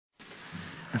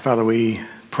And Father, we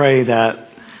pray that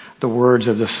the words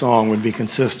of this song would be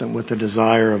consistent with the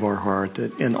desire of our heart,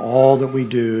 that in all that we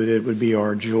do, that it would be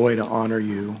our joy to honor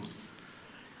you.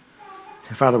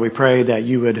 And Father, we pray that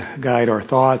you would guide our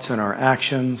thoughts and our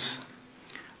actions,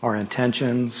 our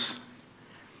intentions,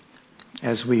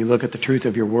 as we look at the truth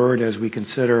of your word, as we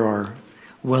consider our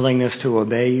willingness to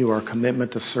obey you, our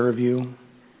commitment to serve you.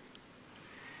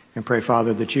 And pray,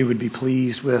 Father, that you would be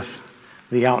pleased with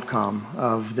the outcome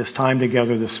of this time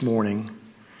together this morning.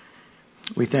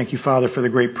 We thank you, Father, for the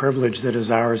great privilege that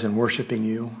is ours in worshiping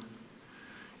you,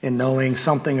 in knowing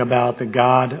something about the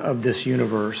God of this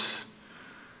universe,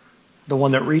 the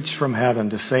one that reached from heaven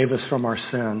to save us from our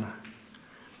sin,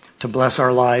 to bless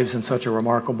our lives in such a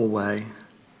remarkable way.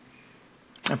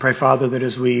 I pray, Father, that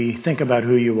as we think about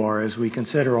who you are, as we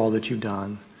consider all that you've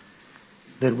done,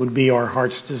 that it would be our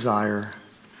heart's desire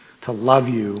to love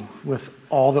you with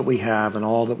all that we have and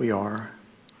all that we are,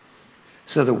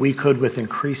 so that we could with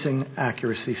increasing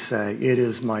accuracy say, it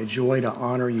is my joy to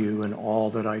honor you in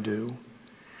all that I do.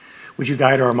 Would you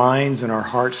guide our minds and our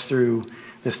hearts through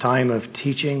this time of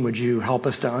teaching? Would you help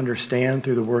us to understand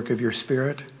through the work of your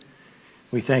Spirit?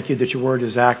 We thank you that your word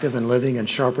is active and living and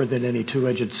sharper than any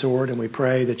two-edged sword, and we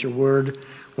pray that your word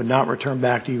would not return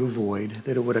back to you void,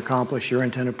 that it would accomplish your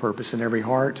intended purpose in every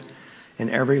heart, in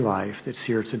every life that's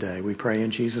here today. We pray in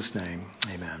Jesus' name.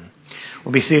 Amen.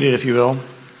 We'll be seated, if you will,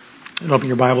 and open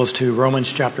your Bibles to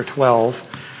Romans chapter 12.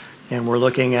 And we're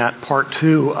looking at part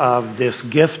 2 of this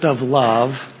gift of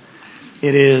love.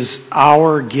 It is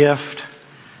our gift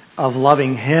of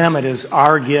loving him. It is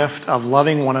our gift of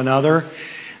loving one another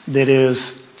that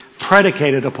is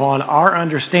predicated upon our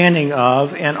understanding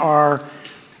of and our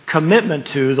commitment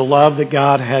to the love that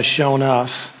God has shown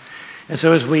us. And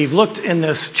so as we've looked in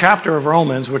this chapter of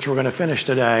Romans, which we're going to finish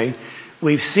today,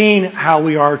 we've seen how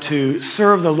we are to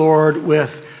serve the Lord with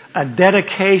a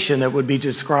dedication that would be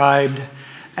described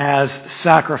as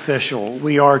sacrificial.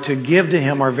 We are to give to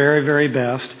him our very, very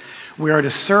best. We are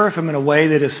to serve him in a way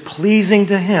that is pleasing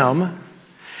to him.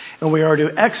 And we are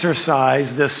to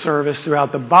exercise this service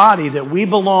throughout the body that we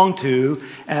belong to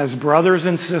as brothers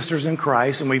and sisters in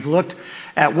Christ. And we've looked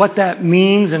at what that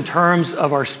means in terms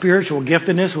of our spiritual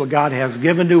giftedness, what God has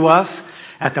given to us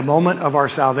at the moment of our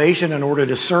salvation in order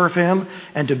to serve him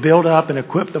and to build up and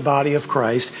equip the body of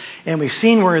Christ. And we've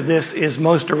seen where this is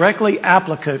most directly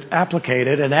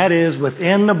applicated, and that is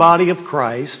within the body of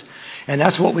Christ. And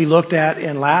that's what we looked at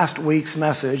in last week's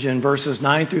message in verses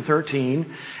 9 through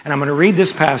 13. And I'm going to read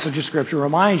this passage of Scripture to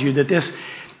remind you that this,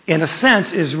 in a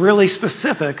sense, is really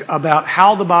specific about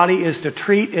how the body is to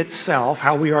treat itself,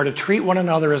 how we are to treat one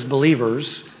another as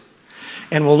believers.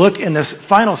 And we'll look in this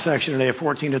final section today of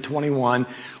 14 to 21,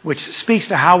 which speaks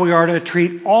to how we are to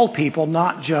treat all people,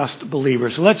 not just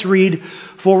believers. So let's read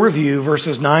for review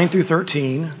verses 9 through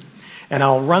 13. And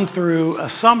I'll run through a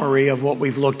summary of what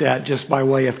we've looked at just by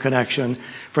way of connection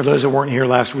for those that weren't here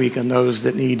last week and those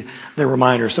that need the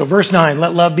reminder. So verse 9,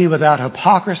 let love be without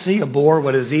hypocrisy, abhor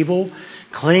what is evil,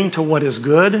 cling to what is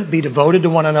good, be devoted to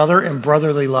one another in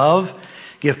brotherly love,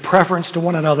 give preference to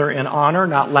one another in honor,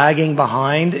 not lagging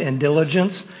behind in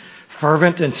diligence,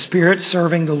 fervent in spirit,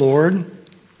 serving the Lord,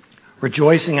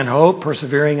 rejoicing in hope,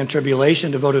 persevering in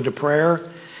tribulation, devoted to prayer,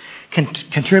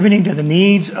 contributing to the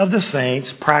needs of the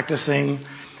saints, practicing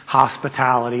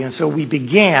hospitality. And so we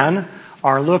began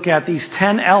our look at these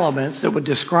 10 elements that would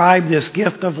describe this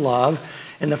gift of love.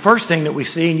 And the first thing that we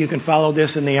see, and you can follow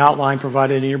this in the outline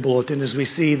provided in your bulletin, is we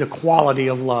see the quality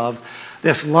of love.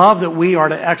 This love that we are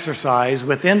to exercise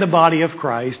within the body of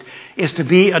Christ is to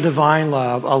be a divine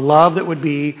love, a love that would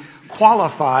be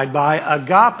qualified by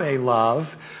agape love,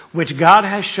 which God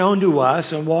has shown to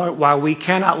us, and while we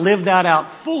cannot live that out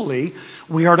fully,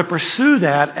 we are to pursue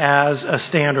that as a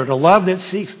standard, a love that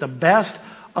seeks the best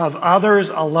of others,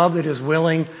 a love that is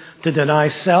willing to deny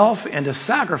self and to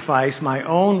sacrifice my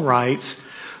own rights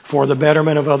for the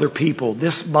betterment of other people.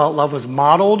 This love was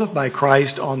modeled by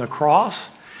Christ on the cross.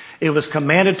 It was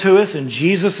commanded to us in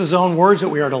Jesus' own words that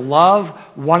we are to love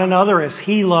one another as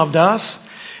he loved us,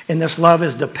 and this love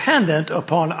is dependent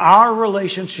upon our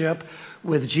relationship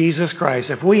with Jesus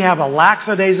Christ. If we have a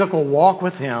lackadaisical walk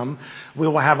with him, we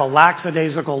will have a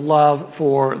lackadaisical love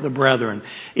for the brethren.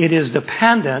 It is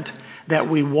dependent that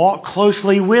we walk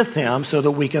closely with him so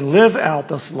that we can live out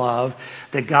this love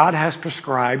that God has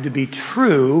prescribed to be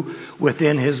true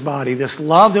within his body. This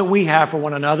love that we have for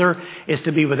one another is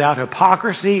to be without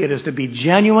hypocrisy. It is to be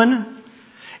genuine.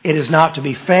 It is not to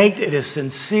be faked. It is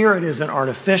sincere. It isn't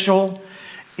artificial.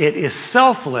 It is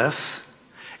selfless.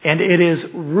 And it is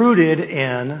rooted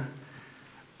in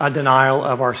a denial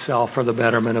of ourself for the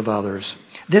betterment of others.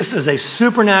 This is a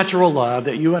supernatural love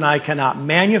that you and I cannot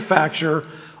manufacture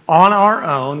on our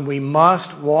own. We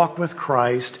must walk with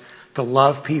Christ to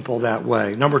love people that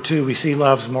way. Number two, we see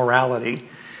love's morality.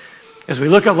 As we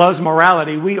look at love's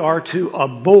morality, we are to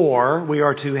abhor, we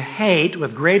are to hate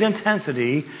with great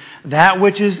intensity that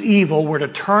which is evil. We're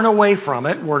to turn away from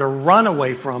it, we're to run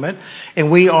away from it, and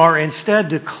we are instead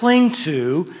to cling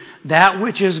to that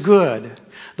which is good.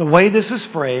 The way this is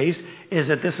phrased is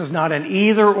that this is not an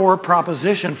either-or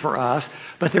proposition for us,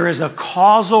 but there is a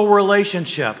causal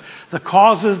relationship. The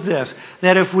cause is this,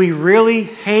 that if we really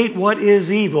hate what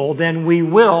is evil, then we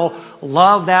will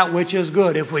love that which is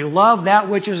good. If we love that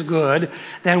which is good,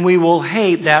 then we will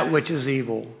hate that which is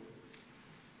evil.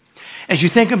 As you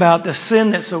think about the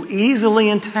sin that so easily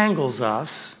entangles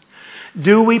us,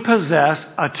 do we possess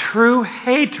a true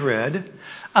hatred,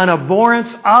 an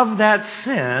abhorrence of that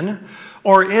sin,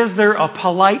 or is there a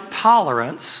polite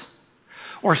tolerance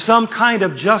or some kind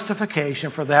of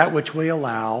justification for that which we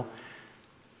allow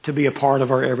to be a part of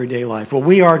our everyday life? Well,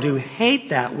 we are to hate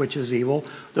that which is evil,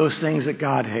 those things that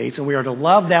God hates, and we are to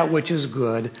love that which is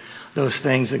good, those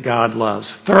things that God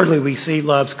loves. Thirdly, we see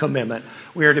love's commitment.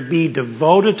 We are to be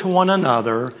devoted to one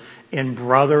another in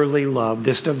brotherly love.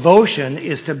 This devotion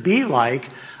is to be like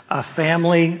a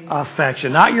family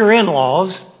affection. Not your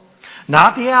in-laws,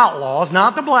 not the outlaws,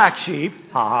 not the black sheep,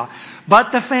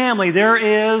 but the family. There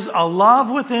is a love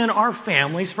within our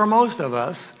families for most of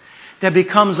us that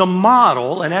becomes a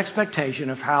model, an expectation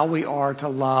of how we are to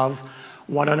love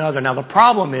one another. Now, the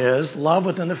problem is love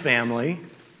within the family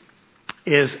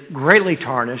is greatly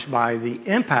tarnished by the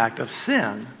impact of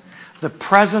sin, the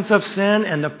presence of sin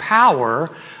and the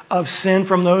power of sin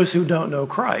from those who don't know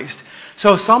Christ.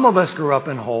 So some of us grew up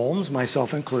in homes,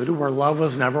 myself included, where love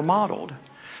was never modeled.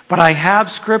 But I have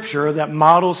Scripture that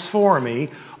models for me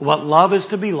what love is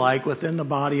to be like within the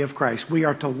body of Christ. We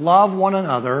are to love one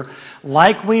another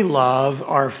like we love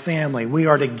our family. We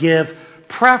are to give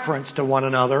preference to one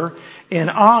another in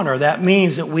honor. That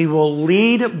means that we will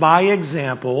lead by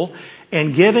example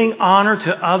in giving honor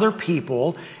to other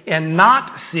people and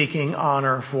not seeking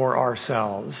honor for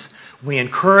ourselves. We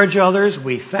encourage others,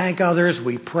 we thank others,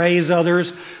 we praise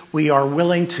others. We are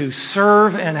willing to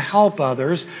serve and help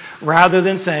others rather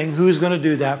than saying, who's going to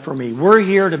do that for me? We're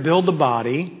here to build the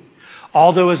body.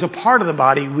 Although as a part of the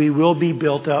body, we will be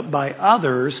built up by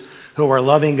others who are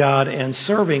loving God and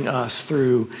serving us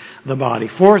through the body.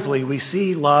 Fourthly, we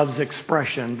see love's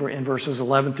expression in verses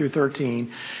 11 through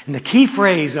 13. And the key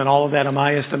phrase in all of that, in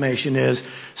my estimation, is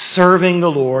serving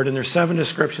the Lord. And there's 7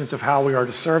 descriptions of how we are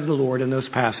to serve the Lord in those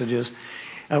passages.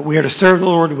 We are to serve the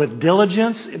Lord with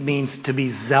diligence. It means to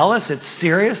be zealous. It's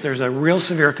serious. There's a real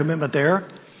severe commitment there.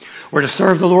 We're to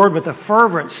serve the Lord with a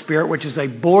fervent spirit, which is a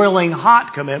boiling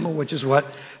hot commitment, which is what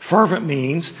fervent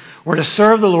means. We're to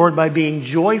serve the Lord by being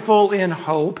joyful in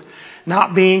hope,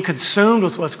 not being consumed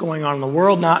with what's going on in the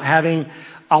world, not having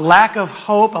a lack of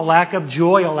hope, a lack of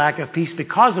joy, a lack of peace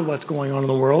because of what's going on in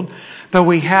the world. But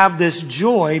we have this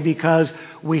joy because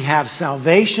we have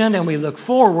salvation and we look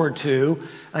forward to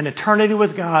an eternity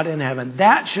with God in heaven.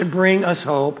 That should bring us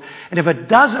hope. And if it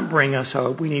doesn't bring us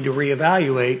hope, we need to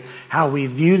reevaluate how we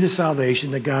view the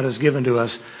salvation that God has given to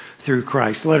us through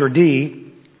Christ. Letter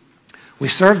D, we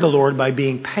serve the Lord by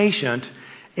being patient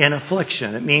in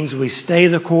affliction. It means we stay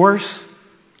the course.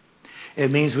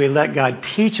 It means we let God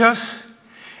teach us.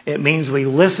 It means we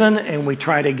listen and we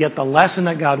try to get the lesson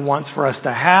that God wants for us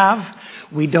to have.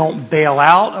 We don't bail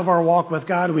out of our walk with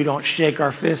God. We don't shake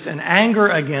our fists in anger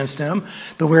against Him.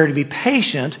 But we're to be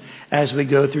patient as we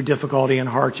go through difficulty and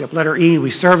hardship. Letter E, we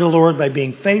serve the Lord by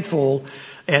being faithful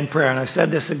in prayer. And I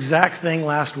said this exact thing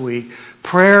last week.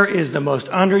 Prayer is the most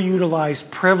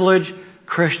underutilized privilege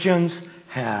Christians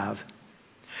have.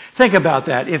 Think about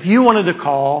that. If you wanted to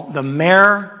call the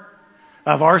mayor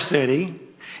of our city,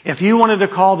 if you wanted to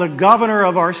call the governor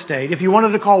of our state, if you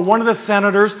wanted to call one of the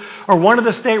senators or one of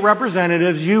the state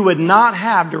representatives, you would not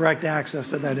have direct access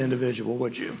to that individual,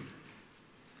 would you?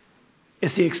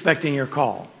 Is he expecting your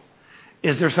call?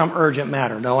 Is there some urgent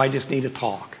matter? No, I just need to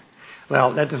talk.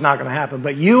 Well, that is not going to happen.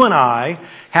 But you and I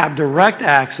have direct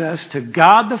access to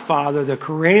God the Father, the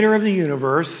creator of the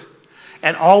universe,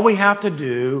 and all we have to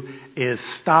do is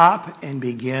stop and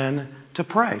begin to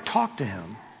pray. Talk to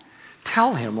Him.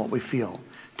 Tell Him what we feel.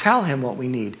 Tell Him what we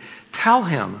need. Tell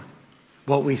Him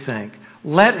what we think.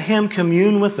 Let Him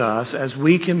commune with us as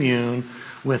we commune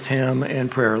with Him in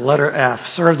prayer. Letter F,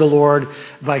 serve the Lord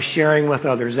by sharing with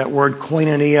others. That word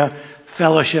koinonia,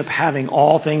 fellowship, having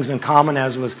all things in common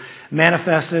as was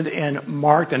manifested and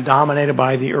marked and dominated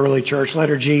by the early church.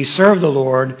 Letter G, serve the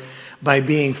Lord by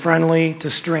being friendly to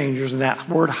strangers. And that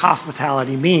word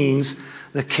hospitality means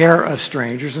the care of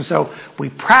strangers. And so we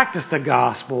practice the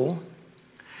gospel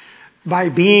by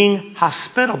being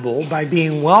hospitable, by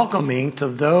being welcoming to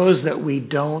those that we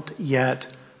don't yet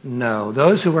know.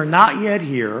 Those who are not yet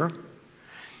here,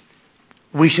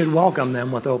 we should welcome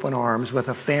them with open arms, with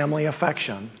a family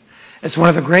affection. It's one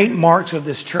of the great marks of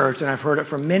this church, and I've heard it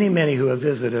from many, many who have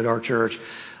visited our church.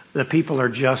 The people are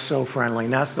just so friendly,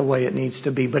 and that's the way it needs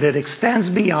to be. But it extends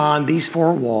beyond these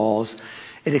four walls.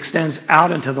 It extends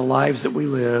out into the lives that we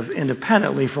live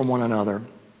independently from one another.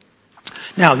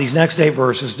 Now, these next 8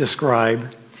 verses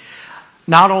describe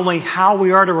not only how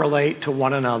we are to relate to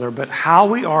one another, but how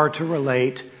we are to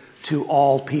relate to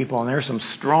all people. And there's some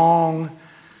strong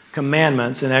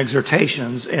commandments and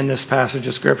exhortations in this passage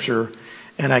of Scripture,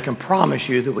 and I can promise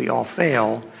you that we all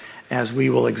fail as we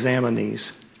will examine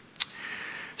these.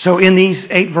 So in these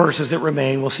 8 verses that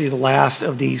remain, we'll see the last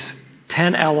of these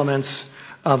 10 elements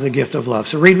of the gift of love.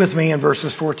 So read with me in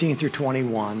verses 14 through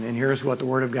 21, and here's what the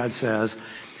Word of God says.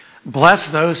 Bless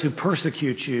those who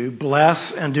persecute you.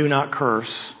 Bless and do not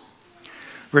curse.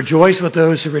 Rejoice with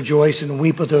those who rejoice and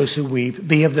weep with those who weep.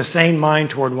 Be of the same mind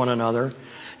toward one another.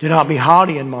 Do not be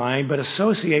haughty in mind, but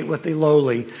associate with the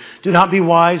lowly. Do not be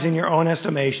wise in your own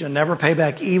estimation. Never pay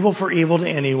back evil for evil to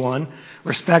anyone.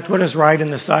 Respect what is right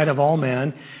in the sight of all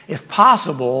men. If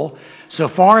possible, so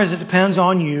far as it depends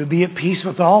on you, be at peace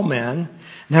with all men.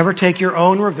 Never take your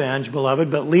own revenge,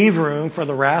 beloved, but leave room for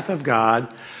the wrath of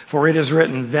God. For it is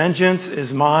written, vengeance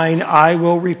is mine, I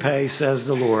will repay, says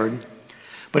the Lord.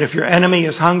 But if your enemy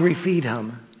is hungry, feed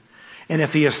him. And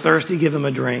if he is thirsty, give him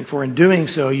a drink. For in doing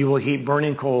so, you will heap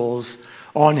burning coals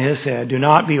on his head. Do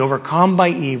not be overcome by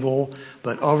evil,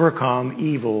 but overcome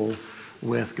evil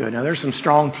with good. Now, there's some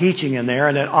strong teaching in there,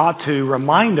 and it ought to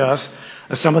remind us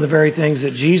of some of the very things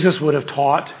that Jesus would have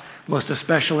taught, most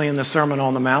especially in the Sermon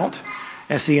on the Mount,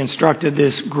 as he instructed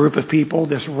this group of people,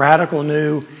 this radical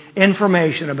new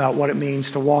information about what it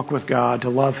means to walk with God, to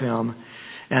love him,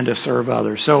 and to serve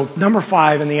others. So number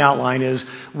 5 in the outline is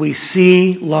we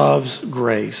see love's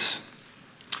grace.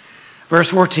 Verse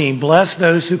 14, bless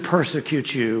those who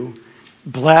persecute you.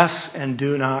 Bless and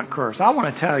do not curse. I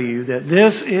want to tell you that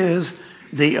this is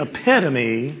the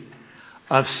epitome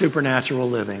of supernatural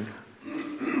living.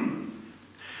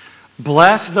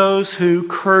 Bless those who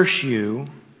persecute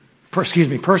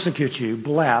you.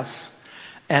 Bless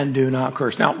and do not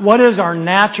curse. Now, what is our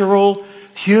natural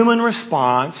human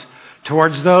response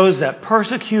towards those that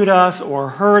persecute us or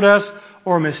hurt us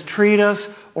or mistreat us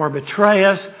or betray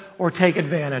us or take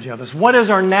advantage of us? What is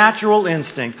our natural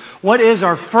instinct? What is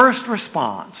our first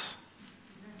response?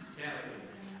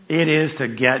 It is to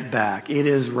get back. It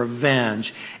is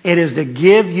revenge. It is to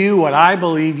give you what I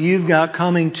believe you've got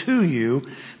coming to you.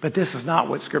 But this is not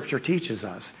what Scripture teaches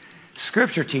us.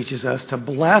 Scripture teaches us to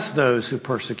bless those who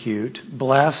persecute.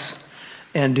 Bless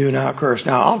and do not curse.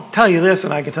 Now, I'll tell you this,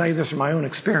 and I can tell you this from my own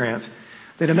experience,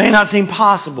 that it may not seem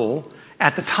possible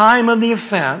at the time of the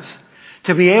offense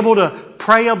to be able to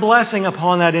pray a blessing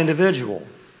upon that individual.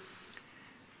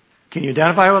 Can you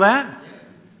identify with that?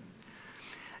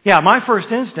 Yeah, my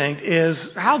first instinct is,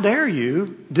 how dare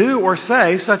you do or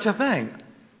say such a thing?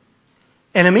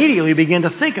 And immediately begin to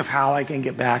think of how I can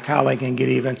get back, how I can get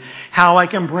even, how I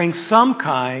can bring some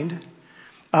kind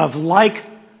of like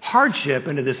hardship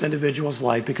into this individual's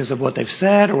life because of what they've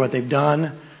said or what they've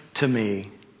done to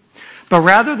me. But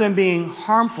rather than being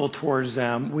harmful towards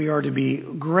them, we are to be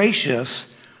gracious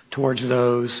towards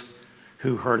those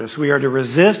who hurt us. We are to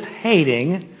resist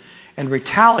hating and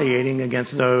retaliating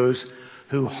against those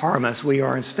who harm us. We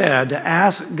are instead to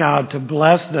ask God to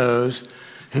bless those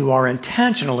who are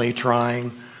intentionally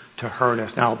trying to hurt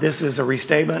us. Now, this is a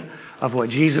restatement of what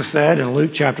Jesus said in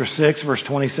Luke chapter 6, verse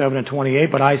 27 and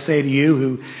 28. But I say to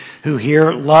you who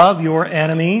hear, love your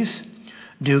enemies,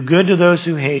 do good to those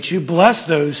who hate you, bless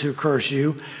those who curse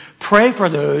you, pray for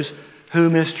those who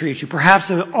mistreat you. Perhaps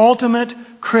the ultimate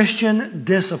Christian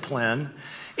discipline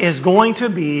is going to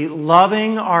be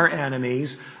loving our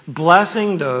enemies,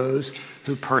 blessing those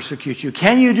who persecute you.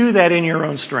 Can you do that in your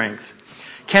own strength?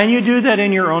 Can you do that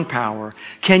in your own power?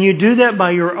 Can you do that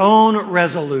by your own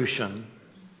resolution?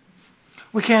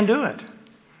 We can't do it.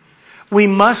 We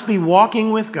must be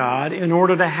walking with God in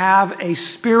order to have a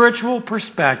spiritual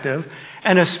perspective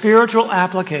and a spiritual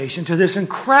application to this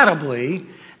incredibly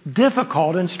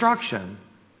difficult instruction.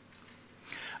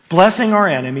 Blessing our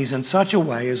enemies in such a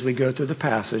way as we go through the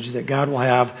passage that God will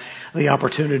have the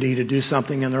opportunity to do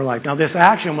something in their life. Now, this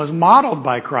action was modeled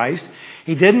by Christ.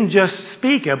 He didn't just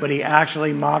speak it, but he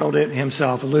actually modeled it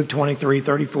himself. In Luke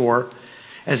 23:34,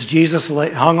 as Jesus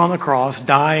hung on the cross,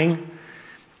 dying,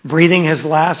 breathing his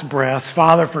last breaths,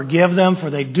 Father, forgive them, for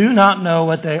they do not know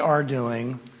what they are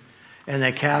doing. and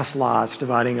they cast lots,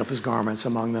 dividing up his garments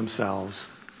among themselves.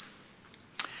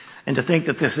 And to think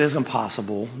that this is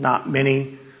impossible, not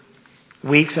many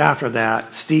weeks after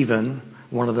that, Stephen,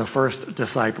 one of the first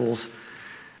disciples,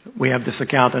 we have this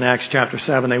account in Acts chapter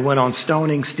 7. They went on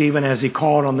stoning Stephen as he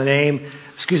called on the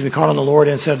Lord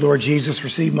and said, Lord Jesus,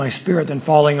 receive my spirit. Then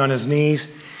falling on his knees,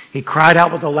 he cried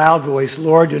out with a loud voice,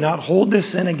 Lord, do not hold this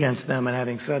sin against them. And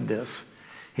having said this,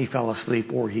 he fell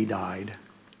asleep or he died.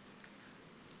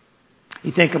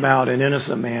 You think about an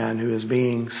innocent man who is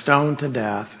being stoned to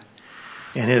death,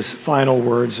 and his final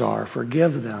words are,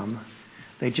 forgive them.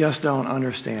 They just don't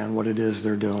understand what it is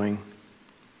they're doing.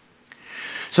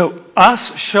 So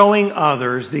us showing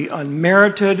others the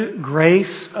unmerited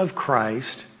grace of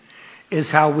Christ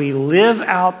is how we live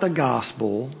out the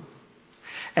gospel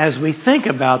as we think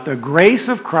about the grace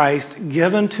of Christ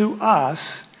given to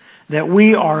us that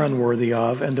we are unworthy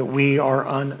of and that we are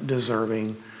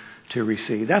undeserving to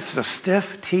receive. That's the stiff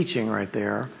teaching right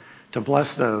there, to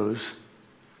bless those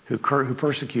who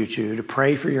persecute you, to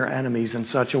pray for your enemies in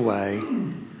such a way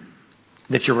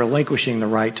that you're relinquishing the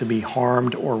right to be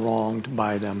harmed or wronged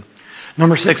by them.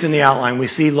 Number 6 in the outline, we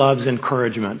see love's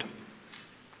encouragement.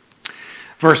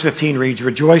 Verse 15 reads,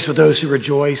 rejoice with those who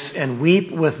rejoice and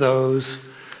weep with those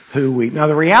who weep. Now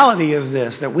the reality is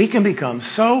this, that we can become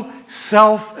so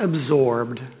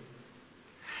self-absorbed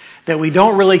that we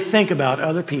don't really think about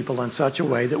other people in such a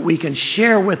way that we can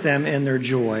share with them in their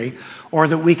joy or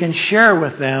that we can share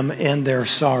with them in their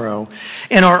sorrow.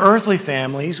 In our earthly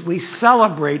families, we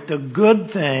celebrate the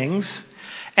good things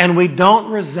and we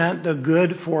don't resent the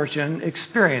good fortune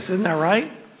experience. Isn't that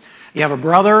right? You have a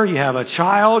brother, you have a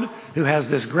child who has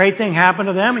this great thing happen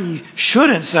to them, and you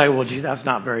shouldn't say, well, gee, that's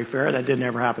not very fair. That didn't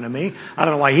ever happen to me. I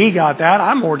don't know why he got that.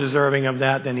 I'm more deserving of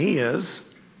that than he is.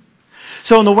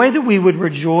 So in the way that we would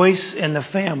rejoice in the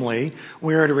family,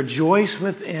 we are to rejoice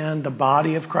within the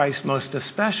body of Christ most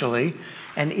especially,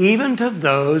 and even to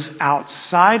those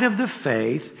outside of the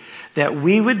faith that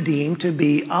we would deem to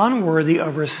be unworthy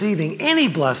of receiving any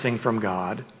blessing from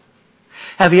God.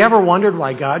 Have you ever wondered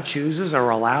why God chooses or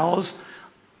allows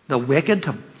the wicked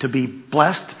to be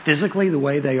blessed physically the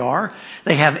way they are?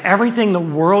 They have everything the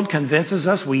world convinces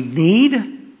us we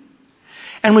need.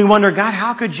 And we wonder, God,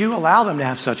 how could you allow them to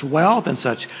have such wealth and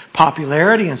such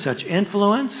popularity and such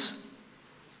influence?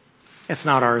 It's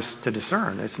not ours to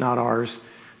discern. It's not ours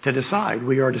to decide.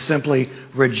 We are to simply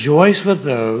rejoice with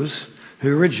those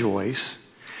who rejoice,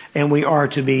 and we are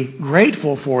to be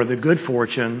grateful for the good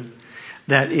fortune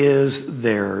that is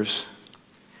theirs.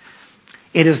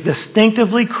 It is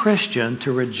distinctively Christian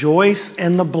to rejoice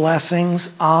in the blessings,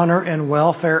 honor, and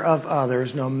welfare of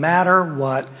others, no matter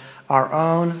what our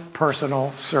own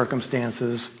personal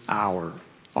circumstances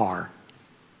are.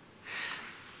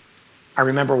 I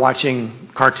remember watching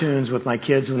cartoons with my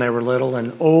kids when they were little,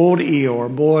 and old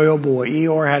Eeyore, boy, oh boy,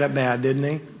 Eeyore had it bad, didn't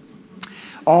he?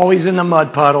 Always in the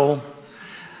mud puddle.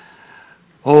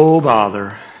 Oh,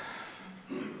 bother.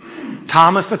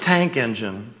 Thomas the Tank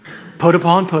Engine. Put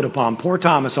upon. Poor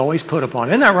Thomas, always put upon.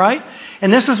 Isn't that right?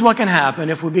 And this is what can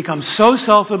happen if we become so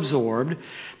self-absorbed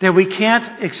that we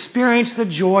can't experience the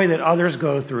joy that others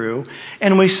go through,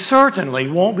 and we certainly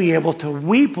won't be able to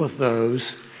weep with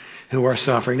those who are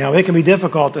suffering. Now, it can be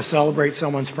difficult to celebrate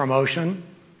someone's promotion,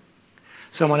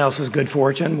 someone else's good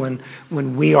fortune,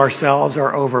 when we ourselves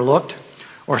are overlooked,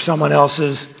 or someone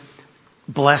else's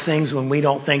blessings when we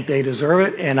don't think they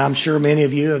deserve it. And I'm sure many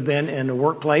of you have been in a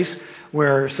workplace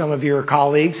where some of your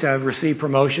colleagues have received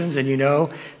promotions and you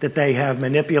know that they have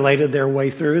manipulated their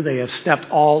way through. They have stepped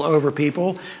all over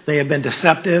people. They have been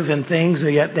deceptive in things,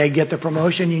 and yet they get the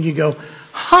promotion and you go,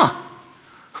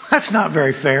 that's not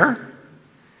very fair.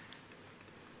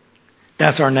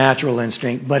 That's our natural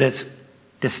instinct, but it's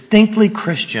distinctly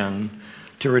Christian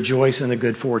to rejoice in the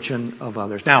good fortune of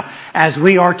others. Now, as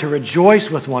we are to rejoice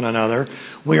with one another,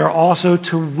 we are also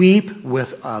to weep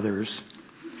with others.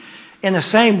 In the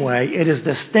same way, it is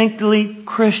distinctly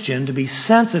Christian to be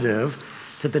sensitive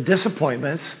to the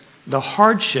disappointments, the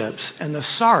hardships, and the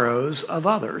sorrows of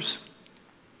others.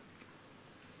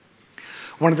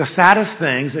 One of the saddest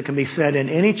things that can be said in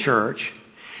any church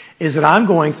is that I'm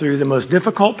going through the most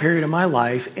difficult period of my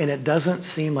life, and it doesn't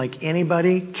seem like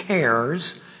anybody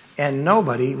cares, and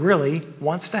nobody really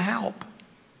wants to help.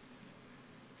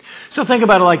 So think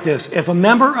about it like this. If a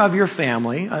member of your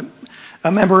family,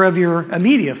 a member of your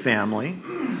immediate family,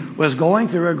 was going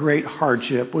through a great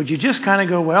hardship, would you just kind of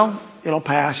go, well, it'll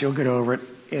pass, you'll get over it,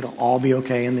 it'll all be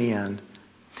okay in the end?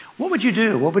 What would you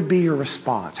do? What would be your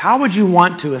response? How would you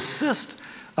want to assist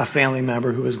a family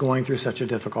member who is going through such a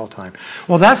difficult time?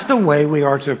 Well, that's the way we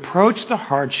are to approach the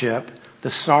hardship, the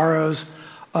sorrows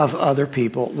of other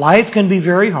people. Life can be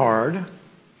very hard.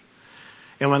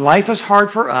 And when life is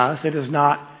hard for us, it is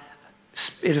not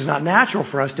natural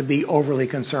for us to be overly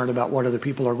concerned about what other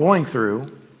people are going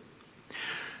through.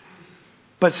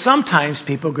 But sometimes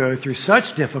people go through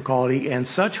such difficulty and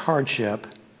such hardship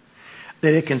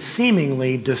that it can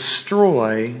seemingly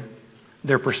destroy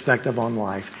their perspective on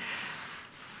life.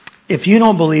 If you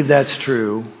don't believe that's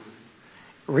true,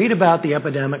 read about the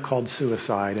epidemic called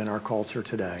suicide in our culture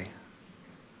today.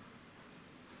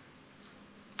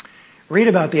 Read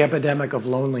about the epidemic of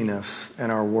loneliness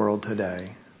in our world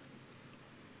today.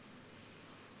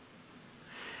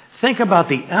 Think about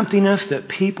the emptiness that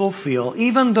people feel,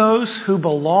 even those who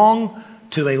belong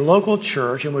to a local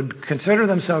church and would consider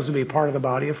themselves to be part of the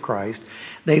body of Christ.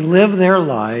 They live their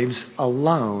lives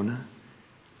alone,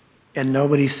 and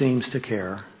nobody seems to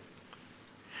care.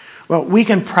 Well, we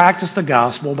can practice the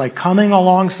gospel by coming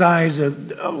alongside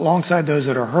those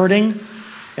that are hurting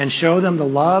and show them the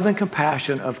love and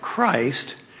compassion of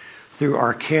Christ through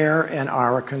our care and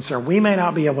our concern. We may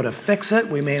not be able to fix it.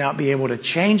 We may not be able to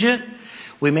change it.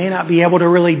 We may not be able to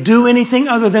really do anything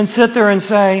other than sit there and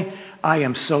say, I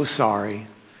am so sorry.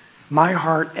 My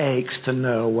heart aches to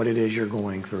know what it is you're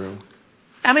going through.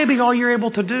 That may be all you're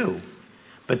able to do.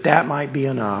 But that might be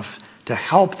enough to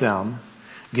help them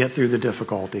get through the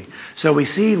difficulty. So we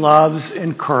see love's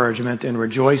encouragement in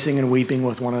rejoicing and weeping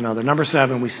with one another. Number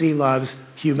 7, we see love's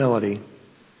humility.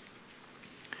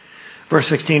 Verse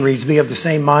 16 reads, be of the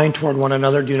same mind toward one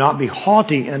another. Do not be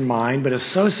haughty in mind, but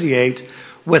associate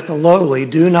with the lowly.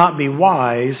 Do not be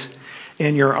wise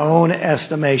in your own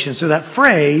estimation. So that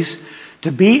phrase,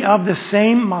 to be of the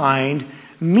same mind,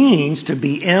 means to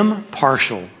be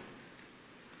impartial.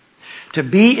 To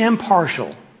be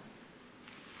impartial.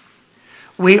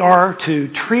 We are to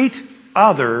treat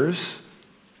others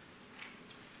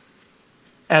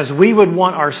as we would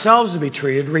want ourselves to be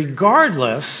treated,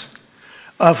 regardless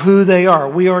of who they are.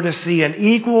 We are to see an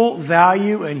equal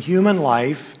value in human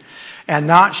life and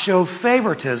not show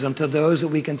favoritism to those that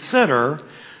we consider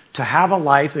to have a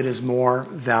life that is more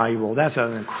valuable. That's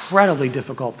an incredibly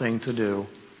difficult thing to do.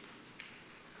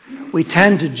 We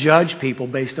tend to judge people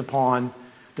based upon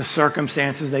the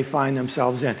circumstances they find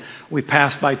themselves in. We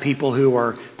pass by people who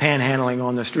are panhandling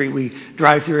on the street. We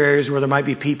drive through areas where there might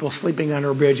be people sleeping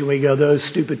under a bridge, and we go, those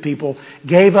stupid people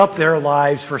gave up their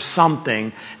lives for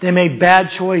something. They made bad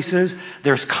choices.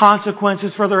 There's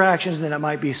consequences for their actions, and it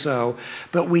might be so.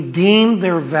 But we deem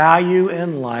their value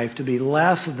in life to be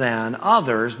less than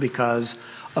others because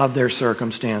of their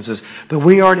circumstances. But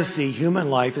we are to see human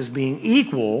life as being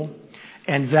equal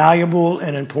and valuable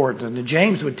and important. And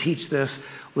James would teach this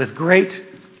with great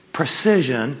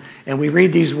precision. And we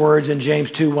read these words in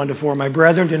James 2, 1-4. My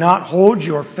brethren, do not hold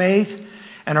your faith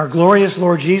and our glorious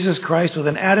Lord Jesus Christ with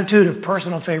an attitude of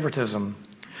personal favoritism.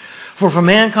 For if a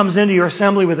man comes into your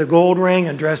assembly with a gold ring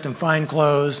and dressed in fine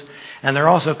clothes, and there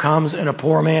also comes in a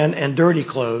poor man in dirty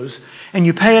clothes, and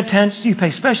you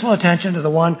pay special attention to the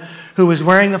one who is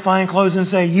wearing the fine clothes and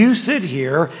say, you sit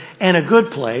here in a good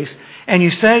place, and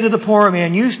you say to the poor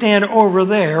man, you stand over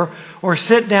there, or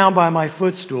sit down by my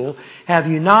footstool, have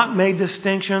you not made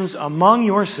distinctions among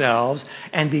yourselves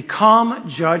and become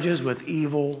judges with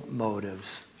evil motives?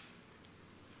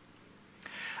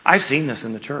 I've seen this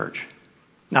in the church.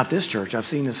 Not this church. I've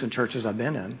seen this in churches I've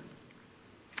been in.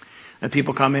 And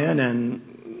people come in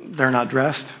and they're not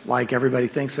dressed like everybody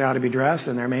thinks they ought to be dressed,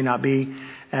 and they may not be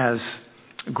as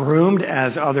groomed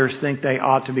as others think they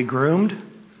ought to be groomed.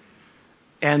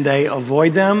 And they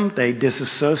avoid them. They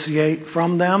disassociate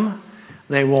from them.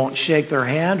 They won't shake their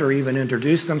hand or even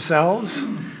introduce themselves.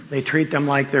 They treat them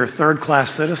like they're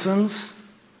third-class citizens.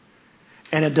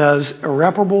 And it does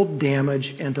irreparable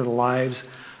damage into the lives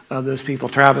of those people.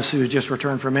 Travis, who has just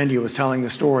returned from India, was telling the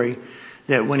story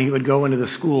that when he would go into the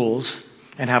schools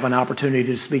and have an opportunity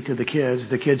to speak to the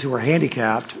kids who were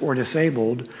handicapped or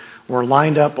disabled were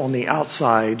lined up on the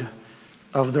outside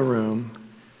of the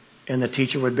room, and the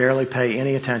teacher would barely pay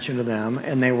any attention to them,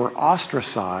 and they were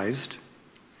ostracized.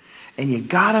 And you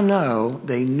got to know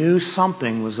they knew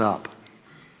something was up,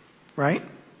 right?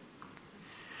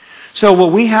 So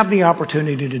what we have the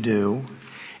opportunity to do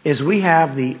is we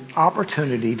have the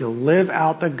opportunity to live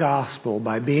out the gospel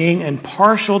by being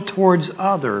impartial towards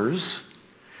others,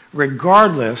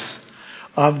 regardless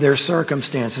of their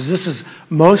circumstances. This is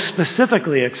most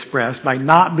specifically expressed by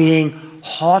not being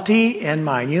haughty in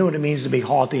mind. You know what it means to be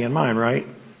haughty in mind, right?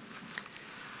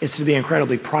 It's to be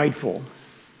incredibly prideful.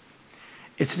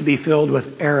 It's to be filled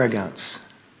with arrogance.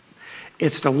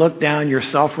 It's to look down your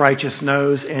self-righteous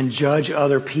nose and judge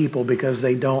other people because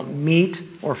they don't meet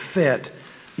or fit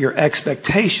your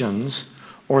expectations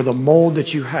or the mold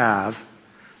that you have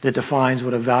that defines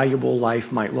what a valuable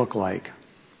life might look like.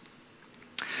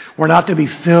 We're not to be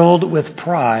filled with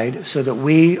pride so that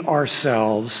we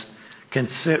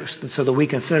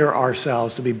consider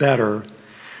ourselves to be better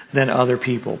than other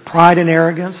people. Pride and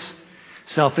arrogance,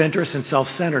 self-interest and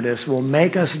self-centeredness will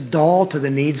make us dull to the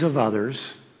needs of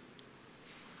others,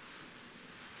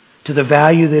 to the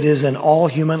value that is in all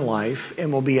human life,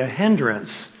 and will be a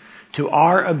hindrance to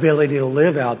our ability to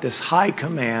live out this high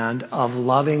command of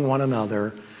loving one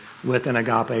another with an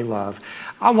agape love.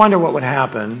 I wonder what would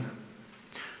happen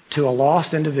to a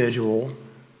lost individual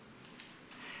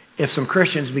if some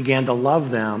Christians began to love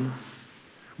them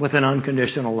with an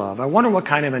unconditional love. I wonder what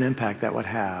kind of an impact that would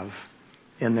have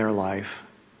in their life.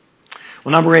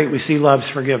 Well, number 8, we see love's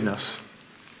forgiveness.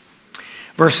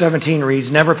 Verse 17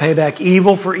 reads, "Never pay back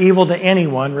evil for evil to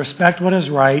anyone. Respect what is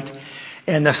right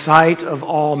in the sight of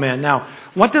all men." Now,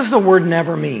 what does the word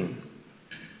never mean?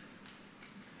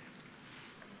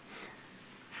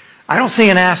 I don't see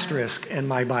an asterisk in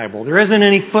my Bible. There isn't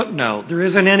any footnote. There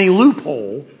isn't any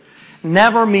loophole.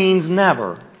 Never means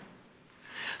never.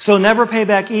 So never pay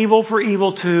back evil for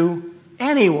evil to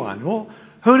anyone. Well,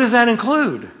 who does that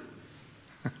include?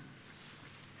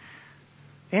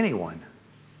 Anyone.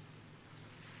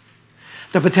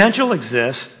 The potential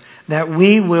exists that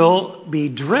we will be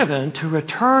driven to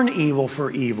return evil for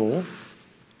evil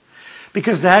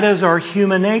because that is our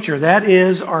human nature. That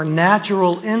is our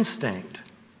natural instinct.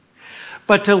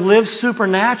 But to live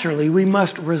supernaturally, we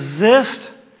must resist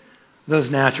those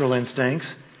natural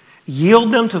instincts,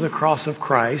 yield them to the cross of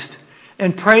Christ,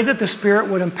 and pray that the Spirit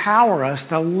would empower us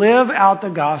to live out the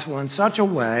gospel in such a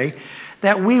way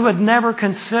that we would never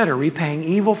consider repaying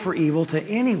evil for evil to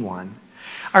anyone.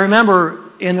 I remember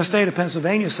in the state of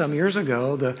Pennsylvania some years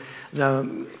ago,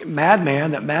 the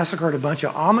madman that massacred a bunch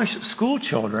of Amish school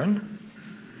children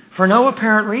for no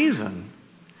apparent reason.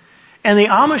 And the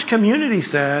Amish community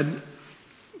said,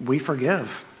 "We forgive."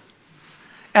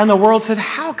 And the world said,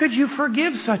 "How could you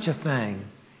forgive such a thing?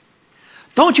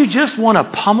 Don't you just want to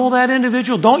pummel that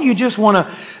individual? Don't you just want to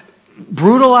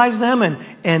brutalize them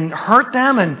and hurt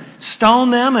them and stone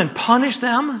them and punish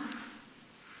them?"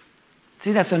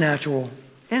 See, that's a natural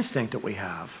instinct that we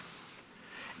have.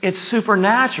 It's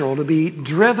supernatural to be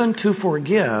driven to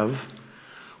forgive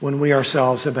when we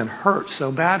ourselves have been hurt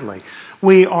so badly.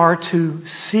 We are to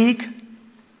seek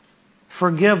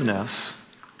forgiveness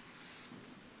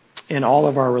in all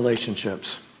of our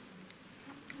relationships.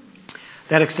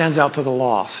 That extends out to the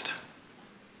lost.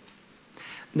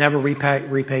 Never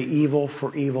repay evil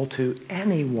for evil to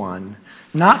anyone.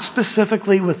 Not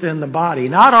specifically within the body,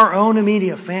 not our own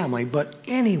immediate family, but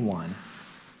anyone.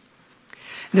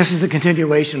 This is the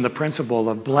continuation of the principle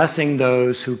of blessing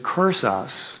those who curse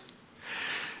us.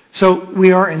 So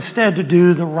we are instead to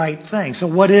do the right thing. So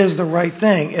what is the right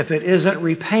thing if it isn't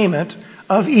repayment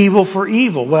of evil for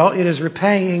evil? Well, it is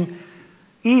repaying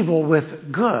evil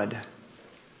with good.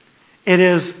 It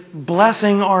is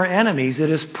blessing our enemies. It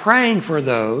is praying for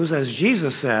those, as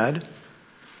Jesus said,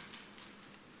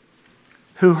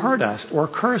 who hurt us or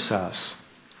curse us.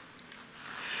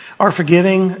 Our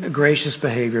forgiving, gracious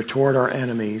behavior toward our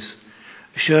enemies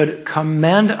should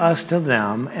commend us to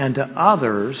them and to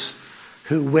others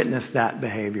who witness that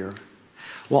behavior.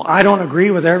 Well, I don't agree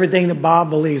with everything that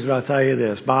Bob believes, but I'll tell you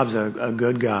this. Bob's a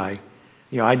good guy.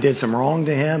 You know, I did some wrong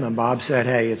to him, and Bob said,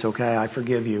 "Hey, it's okay, I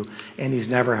forgive you," and he's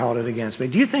never held it against me.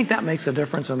 Do you think that makes a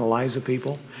difference in the lives of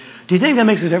people? Do you think that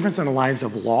makes a difference in the lives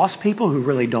of lost people who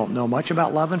really don't know much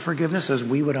about love and forgiveness as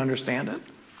we would understand it?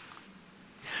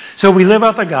 So we live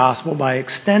out the gospel by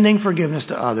extending forgiveness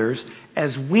to others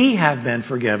as we have been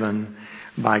forgiven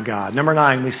by God. Number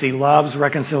 9, we see love's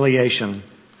reconciliation.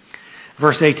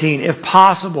 Verse 18, "If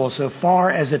possible, so far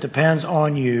as it depends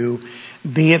on you,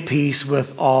 be at peace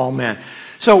with all men."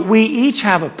 So we each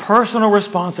have a personal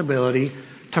responsibility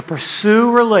to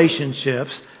pursue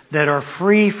relationships that are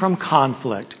free from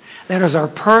conflict. That is our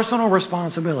personal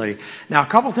responsibility. Now, a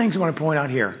couple things I want to point out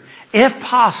here. If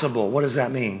possible, what does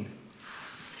that mean?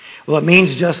 Well, it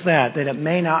means just that it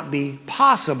may not be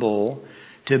possible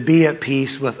to be at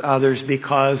peace with others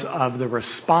because of the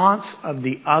response of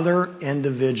the other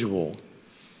individual.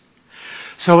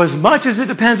 So as much as it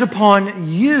depends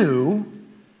upon you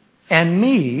and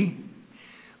me,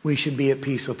 we should be at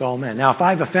peace with all men. Now, if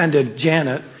I've offended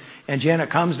Janet, and Janet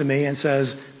comes to me and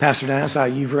says, "Pastor Dennis,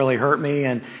 you've really hurt me,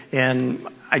 and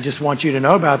I just want you to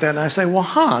know about that," and I say, "Well,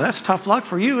 that's tough luck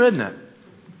for you, isn't it?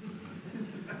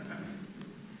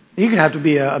 You're going to have to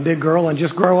be a big girl and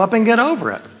just grow up and get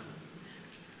over it."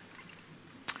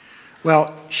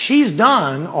 Well, she's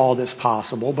done all that's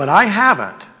possible, but I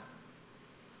haven't.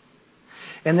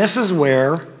 And this is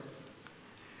where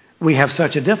we have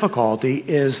such a difficulty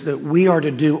is that we are to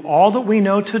do all that we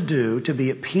know to do to be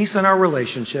at peace in our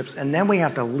relationships, and then we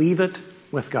have to leave it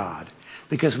with God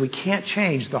because we can't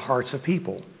change the hearts of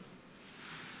people.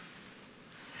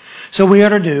 So we are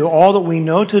to do all that we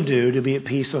know to do to be at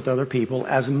peace with other people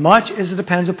as much as it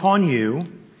depends upon you,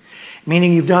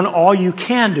 meaning you've done all you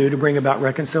can do to bring about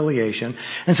reconciliation.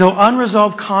 And so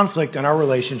unresolved conflict in our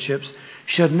relationships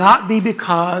should not be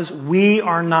because we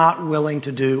are not willing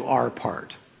to do our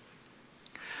part.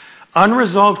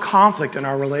 Unresolved conflict in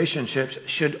our relationships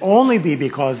should only be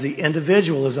because the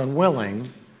individual is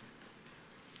unwilling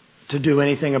to do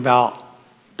anything about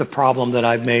the problem that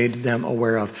I've made them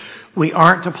aware of. We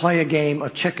aren't to play a game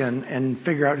of chicken and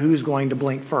figure out who's going to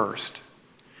blink first.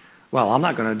 Well, I'm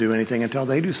not going to do anything until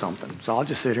they do something. So I'll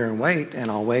just sit here and wait, and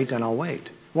I'll wait, and I'll wait.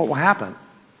 What will happen?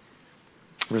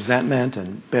 Resentment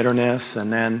and bitterness,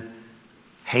 and then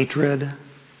hatred,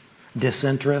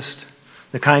 disinterest,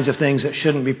 the kinds of things that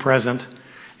shouldn't be present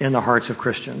in the hearts of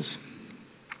Christians.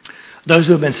 Those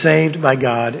who have been saved by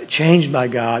God, changed by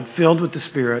God, filled with the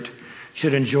Spirit,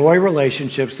 should enjoy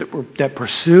relationships that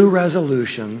pursue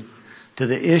resolution to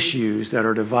the issues that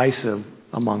are divisive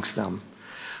amongst them.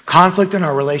 Conflict in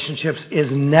our relationships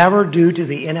is never due to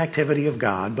the inactivity of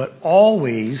God, but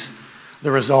always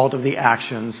the result of the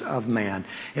actions of man.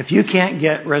 If you can't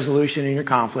get resolution in your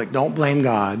conflict, don't blame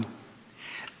God.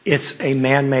 It's a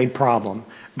man-made problem.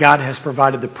 God has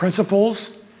provided the principles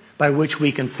by which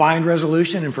we can find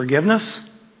resolution and forgiveness.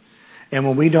 And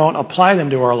when we don't apply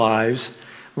them to our lives,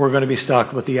 we're going to be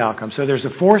stuck with the outcome. So there's the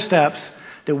 4 steps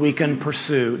that we can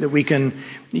pursue, that we can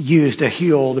use to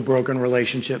heal the broken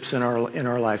relationships in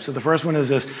our life. So the first one is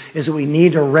this, is that we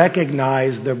need to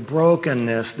recognize the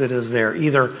brokenness that is there,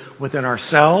 either within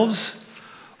ourselves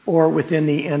or within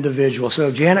the individual. So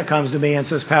if Janet comes to me and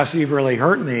says, Pastor, you've really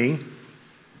hurt me,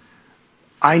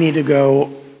 I need to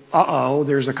go,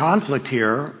 there's a conflict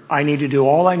here. I need to do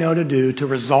all I know to do to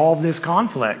resolve this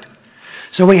conflict.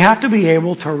 So we have to be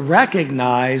able to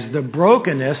recognize the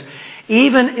brokenness,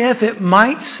 even if it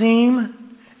might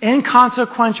seem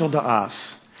inconsequential to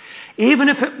us. Even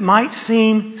if it might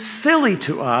seem silly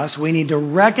to us, we need to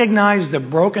recognize the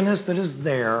brokenness that is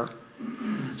there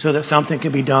so that something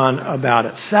can be done about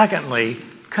it. Secondly,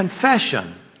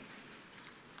 confession.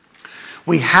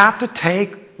 We have to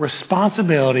take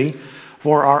responsibility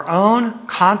for our own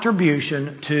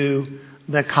contribution to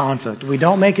the conflict. We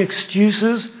don't make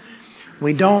excuses.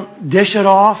 We don't dish it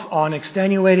off on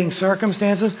extenuating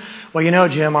circumstances. Well, you know,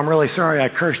 Jim, I'm really sorry I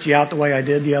cursed you out the way I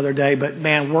did the other day, but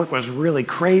man, work was really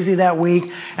crazy that week,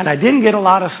 and I didn't get a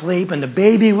lot of sleep, and the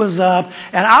baby was up,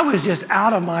 and I was just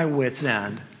out of my wits'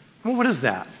 end. Well, what is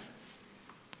that?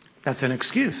 That's an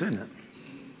excuse, isn't it?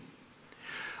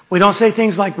 We don't say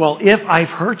things like, well, if I've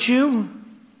hurt you,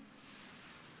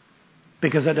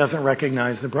 because that doesn't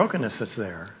recognize the brokenness that's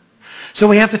there. So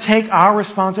we have to take our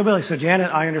responsibility. So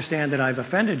Janet, I understand that I've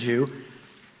offended you.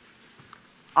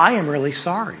 I am really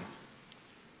sorry.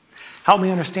 Help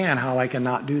me understand how I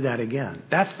cannot do that again.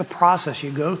 That's the process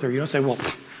you go through. You don't say, well,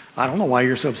 I don't know why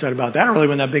you're so upset about that. It really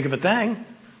wasn't that big of a thing.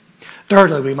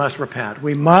 Thirdly, we must repent.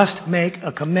 We must make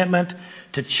a commitment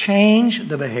to change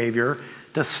the behavior,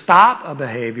 to stop a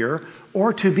behavior,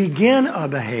 or to begin a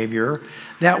behavior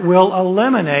that will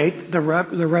eliminate the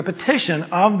repetition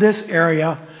of this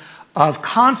area of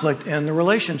conflict in the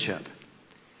relationship.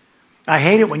 I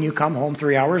hate it when you come home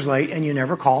 3 hours late and you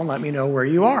never call and let me know where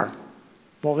you are.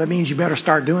 Well, that means you better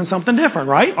start doing something different,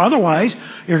 right? Otherwise,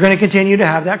 you're going to continue to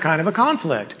have that kind of a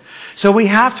conflict. So we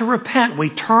have to repent. We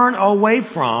turn away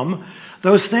from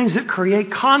those things that create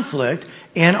conflict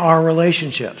in our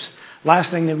relationships.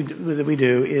 Last thing that we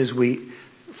do is we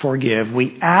forgive.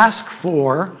 We ask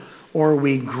for or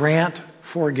we grant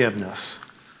forgiveness.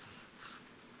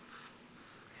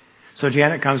 So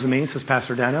Janet comes to me and says,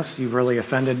 Pastor Dennis, you've really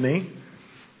offended me.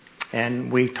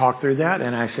 And we talk through that,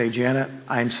 and I say, Janet,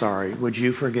 I'm sorry. Would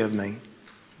you forgive me?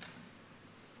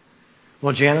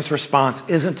 Well, Janet's response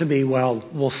isn't to be, well,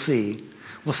 we'll see.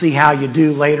 We'll see how you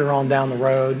do later on down the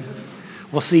road.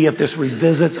 We'll see if this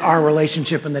revisits our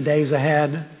relationship in the days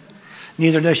ahead.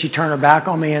 Neither does she turn her back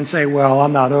on me and say, well,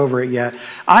 I'm not over it yet.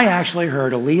 I actually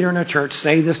heard a leader in a church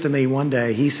say this to me one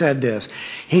day. He said this.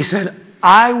 He said,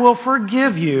 I will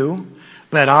forgive you,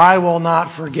 but I will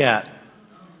not forget.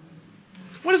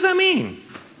 What does that mean?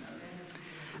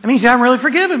 It means you haven't really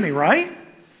forgiven me, right?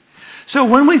 So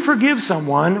when we forgive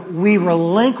someone, we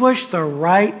relinquish the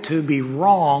right to be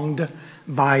wronged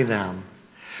by them.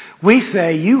 We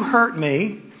say, you hurt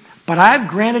me, but I've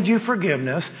granted you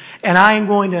forgiveness, and I am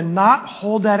going to not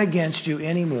hold that against you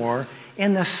anymore.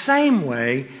 In the same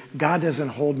way, God doesn't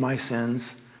hold my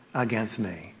sins against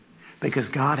me. because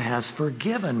God has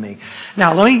forgiven me.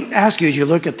 Now, let me ask you, as you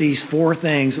look at these 4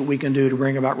 things that we can do to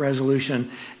bring about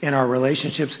resolution in our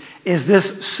relationships, is this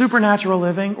supernatural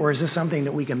living, or is this something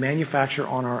that we can manufacture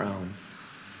on our own?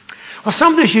 Well,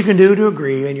 some of this you can do to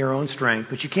agree in your own strength,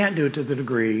 but you can't do it to the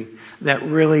degree that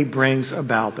really brings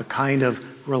about the kind of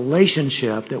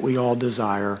relationship that we all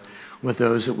desire with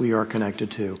those that we are connected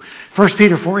to. 1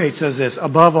 Peter 4:8 says this,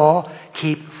 above all,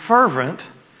 keep fervent,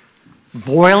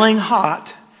 boiling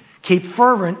hot, keep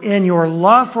fervent in your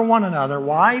love for one another.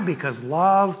 Why? Because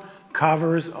love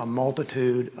covers a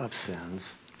multitude of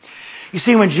sins. You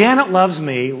see, when Janet loves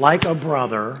me like a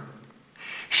brother,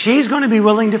 she's going to be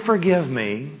willing to forgive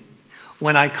me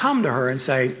when I come to her and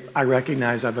say, I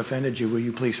recognize I've offended you. Will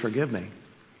you please forgive me?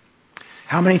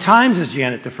 How many times is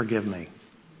Janet to forgive me?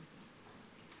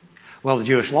 Well, the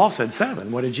Jewish law said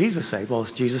 7. What did Jesus say? Well,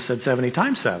 Jesus said 70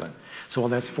 times 7. So, well,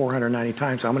 that's 490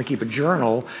 times. So I'm going to keep a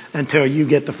journal until you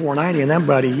get to 490, and then,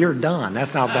 buddy, you're done.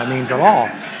 That's not what that means at all.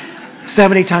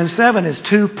 70 times 7 is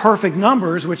 2 perfect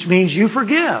numbers, which means you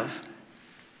forgive.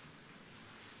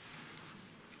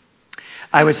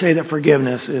 I would say that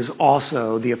forgiveness is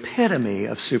also the epitome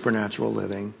of supernatural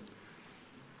living.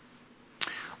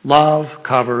 Love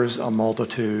covers a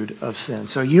multitude of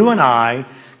sins. So you and I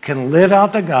can live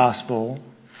out the gospel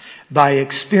by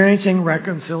experiencing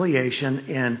reconciliation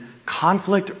in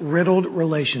conflict-riddled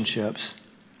relationships,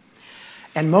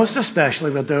 and most especially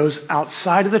with those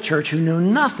outside of the church who knew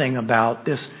nothing about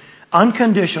this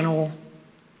unconditional,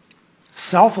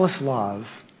 selfless love.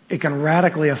 It can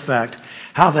radically affect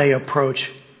how they approach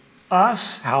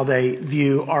us, how they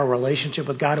view our relationship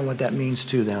with God, and what that means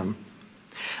to them.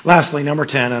 Lastly, number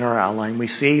 10 in our outline, we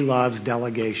see love's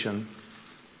delegation.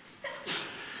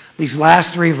 These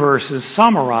last 3 verses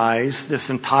summarize this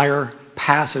entire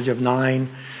passage of 9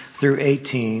 through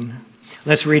 18.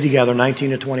 Let's read together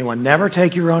 19 to 21. Never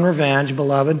take your own revenge,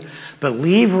 beloved, but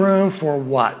leave room for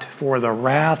what? For the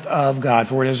wrath of God.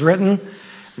 For it is written,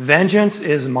 vengeance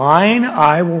is mine,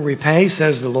 I will repay,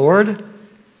 says the Lord.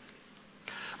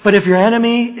 But if your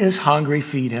enemy is hungry,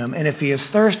 feed him. And if he is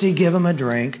thirsty, give him a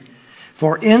drink.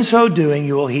 For in so doing,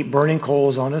 you will heap burning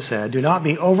coals on his head. Do not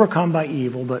be overcome by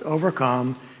evil, but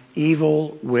overcome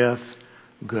evil with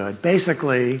good.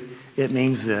 Basically, it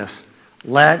means this.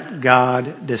 Let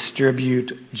God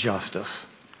distribute justice.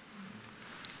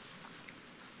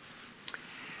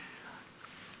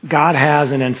 God has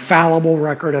an infallible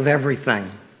record of everything.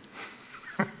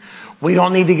 We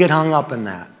don't need to get hung up in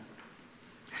that.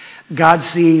 God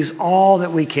sees all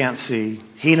that we can't see.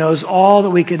 He knows all that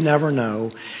we could never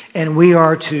know. And we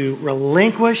are to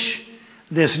relinquish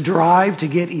this drive to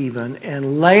get even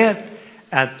and lay it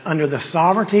under the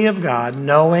sovereignty of God,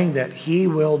 knowing that He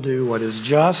will do what is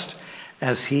just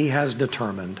as He has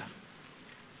determined.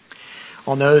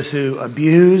 On those who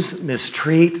abuse,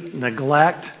 mistreat,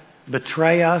 neglect,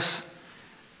 betray us,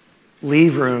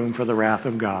 leave room for the wrath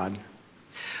of God.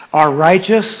 Our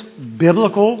righteous,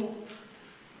 biblical,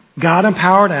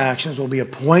 God-empowered actions will be a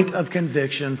point of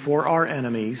conviction for our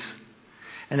enemies.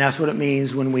 And that's what it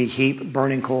means when we heap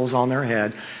burning coals on their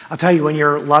head. I'll tell you, when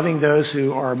you're loving those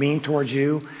who are mean towards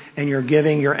you and you're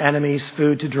giving your enemies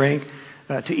food to drink,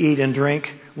 to eat and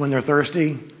drink when they're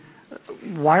thirsty,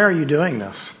 why are you doing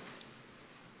this?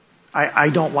 I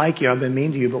don't like you. I've been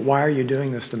mean to you, but why are you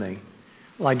doing this to me?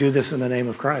 Well, I do this in the name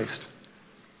of Christ.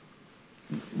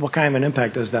 What kind of an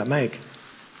impact does that make?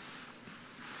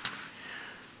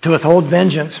 To withhold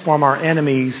vengeance from our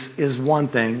enemies is one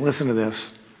thing. Listen to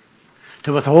this.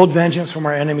 To withhold vengeance from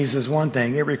our enemies is one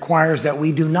thing. It requires that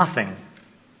we do nothing.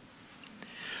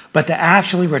 But to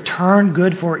actually return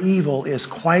good for evil is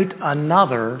quite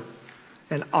another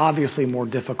and obviously more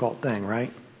difficult thing,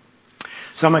 right?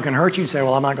 Someone can hurt you and say,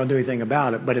 well, I'm not going to do anything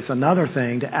about it. But it's another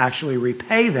thing to actually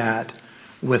repay that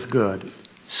with good.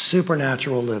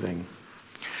 Supernatural living.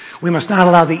 We must not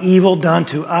allow the evil done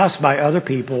to us by other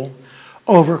people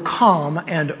overcome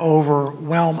and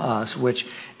overwhelm us, which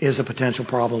is a potential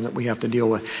problem that we have to deal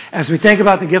with. As we think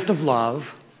about the gift of love,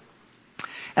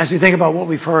 as we think about what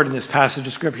we've heard in this passage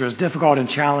of Scripture, as difficult and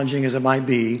challenging as it might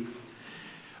be,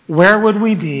 where would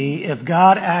we be if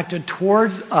God acted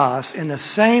towards us in the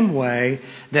same way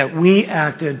that we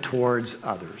acted towards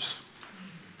others?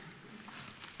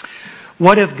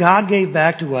 What if God gave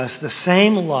back to us the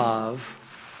same love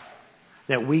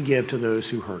that we give to those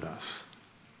who hurt us?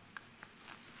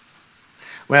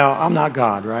 Well, I'm not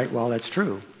God, right? Well, that's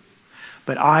true.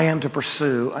 But I am to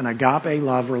pursue an agape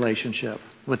love relationship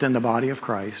within the body of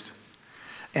Christ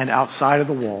and outside of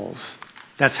the walls.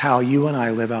 That's how you and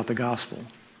I live out the gospel.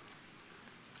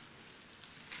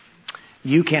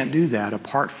 You can't do that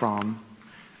apart from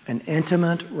an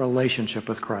intimate relationship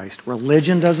with Christ.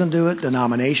 Religion doesn't do it.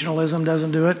 Denominationalism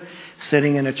doesn't do it.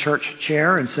 Sitting in a church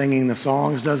chair and singing the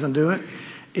songs doesn't do it.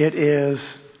 It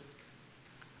is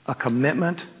a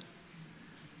commitment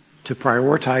to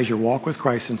prioritize your walk with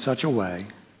Christ in such a way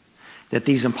that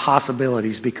these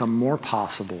impossibilities become more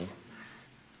possible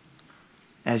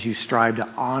as you strive to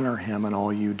honor Him in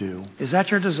all you do. Is that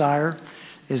your desire?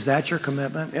 Is that your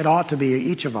commitment? It ought to be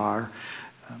each of our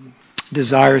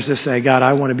desires to say, God,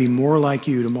 I want to be more like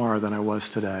you tomorrow than I was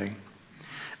today.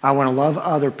 I want to love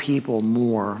other people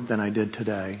more than I did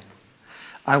today.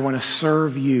 I want to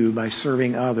serve you by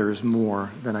serving others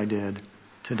more than I did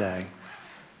today.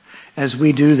 As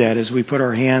we do that, as we put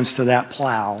our hands to that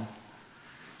plow,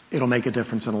 it'll make a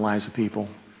difference in the lives of people.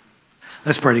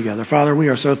 Let's pray together. Father, we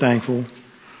are so thankful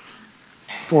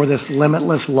for this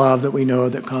limitless love that we know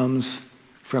that comes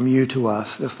from you to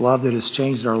us, this love that has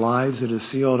changed our lives, it has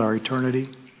sealed our eternity.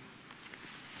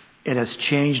 It has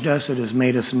changed us, it has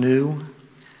made us new.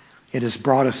 It has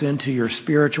brought us into your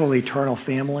spiritual, eternal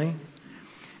family.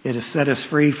 It has set us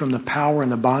free from the power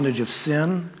and the bondage of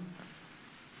sin.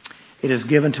 It has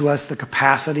given to us the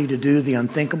capacity to do the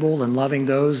unthinkable and loving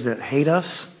those that hate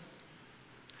us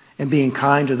and being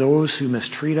kind to those who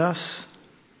mistreat us.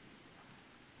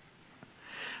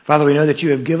 Father, we know that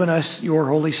you have given us your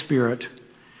Holy Spirit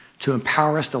to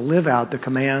empower us to live out the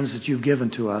commands that you've given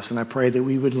to us. And I pray that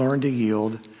we would learn to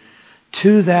yield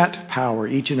to that power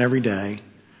each and every day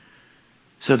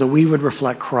so that we would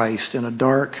reflect Christ in a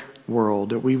dark world,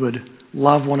 that we would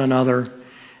love one another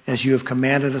as you have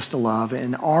commanded us to love.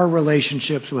 And our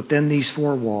relationships within these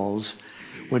four walls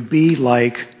would be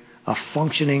like a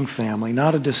functioning family,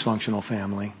 not a dysfunctional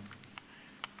family,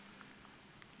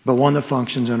 but one that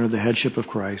functions under the headship of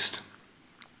Christ.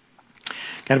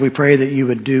 God, we pray that you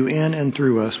would do in and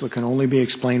through us what can only be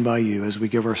explained by you as we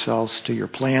give ourselves to your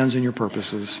plans and your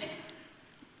purposes.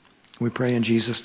 We pray in Jesus'